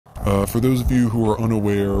For those of you who are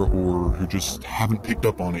unaware or who just haven't picked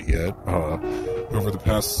up on it yet, over the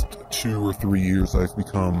past 2 or 3 years I've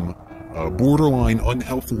become borderline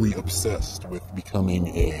unhealthily obsessed with becoming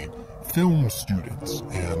a film student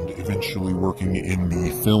and eventually working in the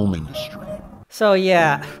film industry. So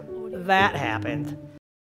yeah, that happened.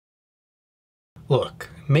 Look,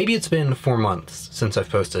 maybe it's been 4 months since I've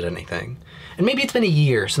posted anything, and maybe it's been a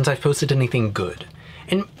year since I've posted anything good,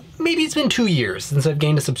 and maybe it's been 2 years since I've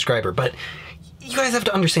gained a subscriber, but you guys have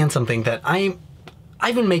to understand something, that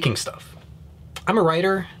I've been making stuff. I'm a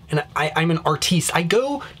writer, and I'm an artiste. I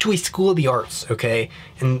go to a school of the arts, okay?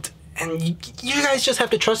 And you guys just have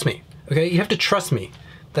to trust me, okay? You have to trust me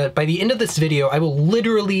that by the end of this video, I'm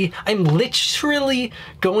literally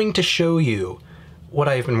going to show you what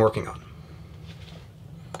I've been working on.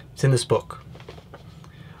 It's in this book.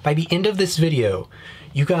 By the end of this video,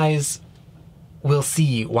 you guys will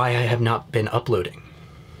see why I have not been uploading.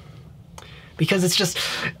 Because it's just,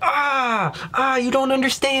 you don't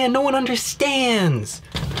understand, no one understands.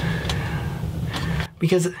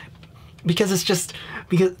 Because it's just,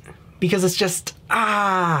 you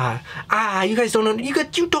guys don't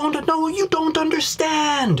you don't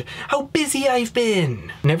understand how busy I've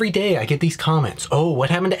been. And every day I get these comments. Oh, what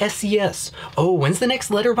happened to SCS? Oh, when's the next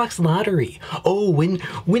Letterboxd lottery? Oh,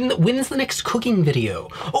 when's the next cooking video?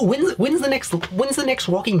 Oh, when's the next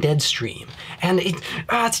Walking Dead stream? And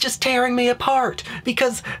it's just tearing me apart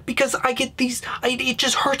because I get these, it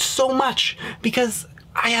just hurts so much because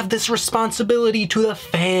I have this responsibility to the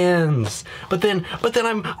fans, but then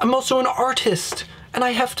I'm also an artist, and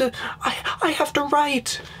I have to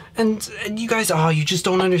write, and you guys, you just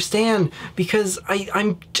don't understand because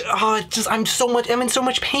I'm in so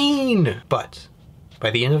much pain. But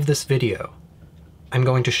by the end of this video, I'm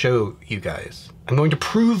going to show you guys. I'm going to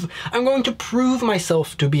prove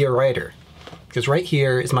myself to be a writer, because right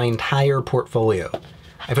here is my entire portfolio.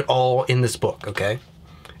 I have it all in this book, okay?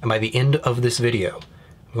 And by the end of this video,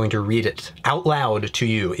 I'm going to read it out loud to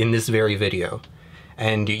you in this very video.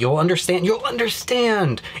 And you'll understand, you'll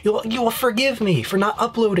forgive me for not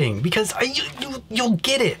uploading because you'll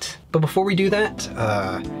get it. But before we do that,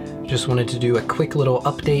 just wanted to do a quick little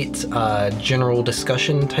update, general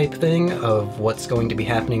discussion type thing of what's going to be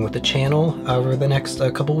happening with the channel over the next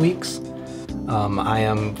couple weeks.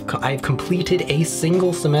 I've completed a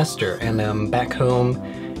single semester and I'm back home,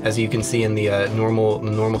 as you can see in the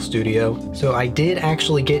normal studio. So I did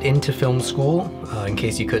actually get into film school, in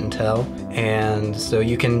case you couldn't tell. And so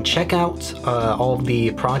you can check out all of the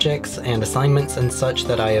projects and assignments and such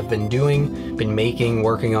that I have been doing,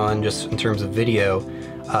 working on just in terms of video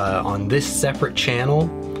on this separate channel.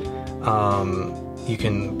 You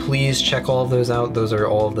can please check all of those out. Those are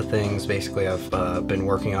all of the things basically I've been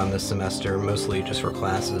working on this semester, mostly just for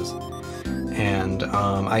classes. And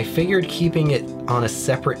I figured keeping it on a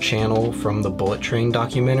separate channel from the Bullet Train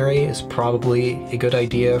documentary is probably a good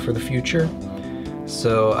idea for the future.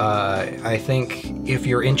 So I think if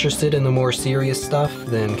you're interested in the more serious stuff,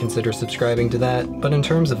 then consider subscribing to that. But in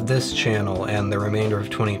terms of this channel and the remainder of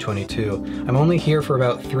 2022, I'm only here for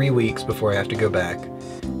about 3 weeks before I have to go back.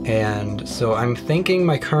 And so I'm thinking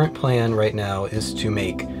my current plan right now is to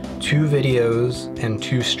make 2 videos and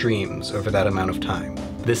 2 streams over that amount of time.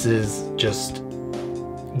 This is just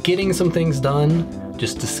getting some things done,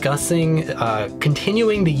 just discussing,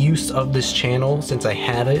 continuing the use of this channel since I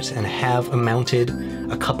have it and have amounted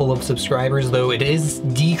a couple of subscribers, though it is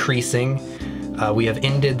decreasing. We have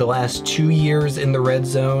ended the last 2 years in the red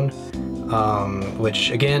zone,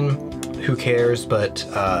 which again, who cares, but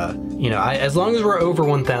you know, as long as we're over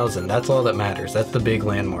 1,000, that's all that matters. That's the big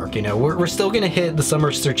landmark. You know, we're still gonna hit the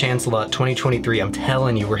summer SirChancealot 2023. I'm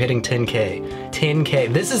telling you, we're hitting 10K.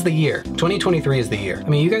 10K. This is the year. 2023 is the year. I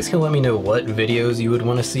mean, you guys can let me know what videos you would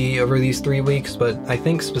want to see over these 3 weeks, but I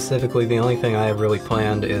think specifically the only thing I have really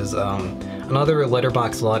planned is another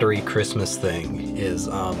Letterboxd lottery Christmas thing is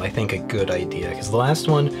I think a good idea, because the last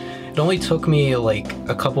one, it only took me like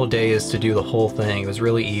a couple days to do the whole thing. It was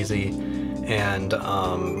really easy. And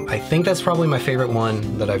I think that's probably my favorite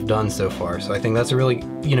one that I've done so far. So I think that's a really,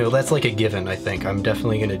 you know, that's like a given. I think I'm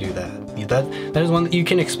definitely going to do that. That is one that you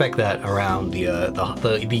can expect that around the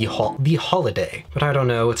holiday. But I don't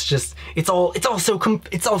know. It's just it's all so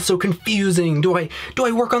confusing. Do I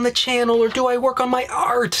work on the channel or do I work on my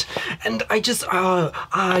art? And I just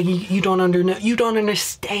you don't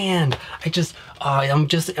understand. I'm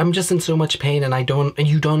just in so much pain, and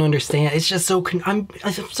you don't understand. It's just so I'm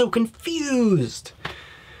so confused.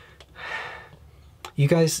 You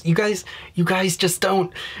guys just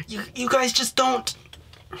don't. You guys just don't.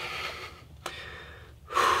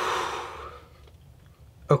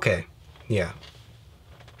 Okay, yeah.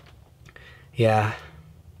 Yeah.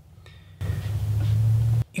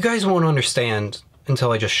 You guys won't understand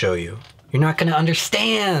until I just show you. You're not gonna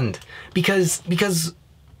understand because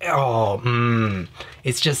oh,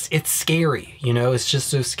 it's scary, you know? It's just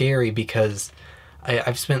so scary because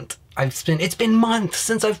it's been months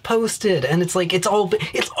since I've posted, and it's like it's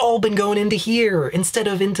all been going into here instead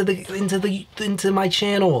of into my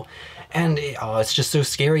channel. And it's just so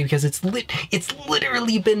scary because it's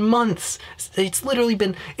literally been months. It's literally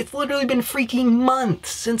been freaking months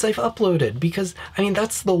since I've uploaded, because I mean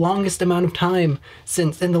that's the longest amount of time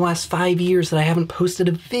since in the last 5 years that I haven't posted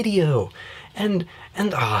a video. And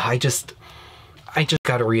I just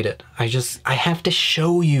gotta read it. I have to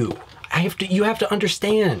show you. You have to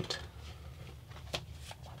understand.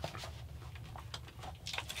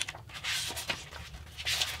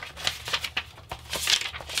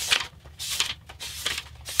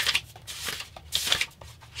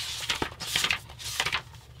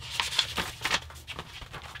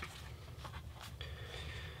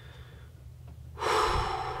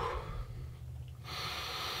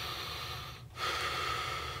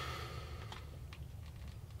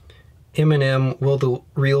 Eminem, will the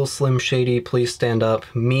real Slim Shady please stand up?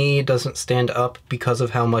 Me doesn't stand up because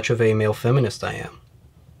of how much of a male feminist I am.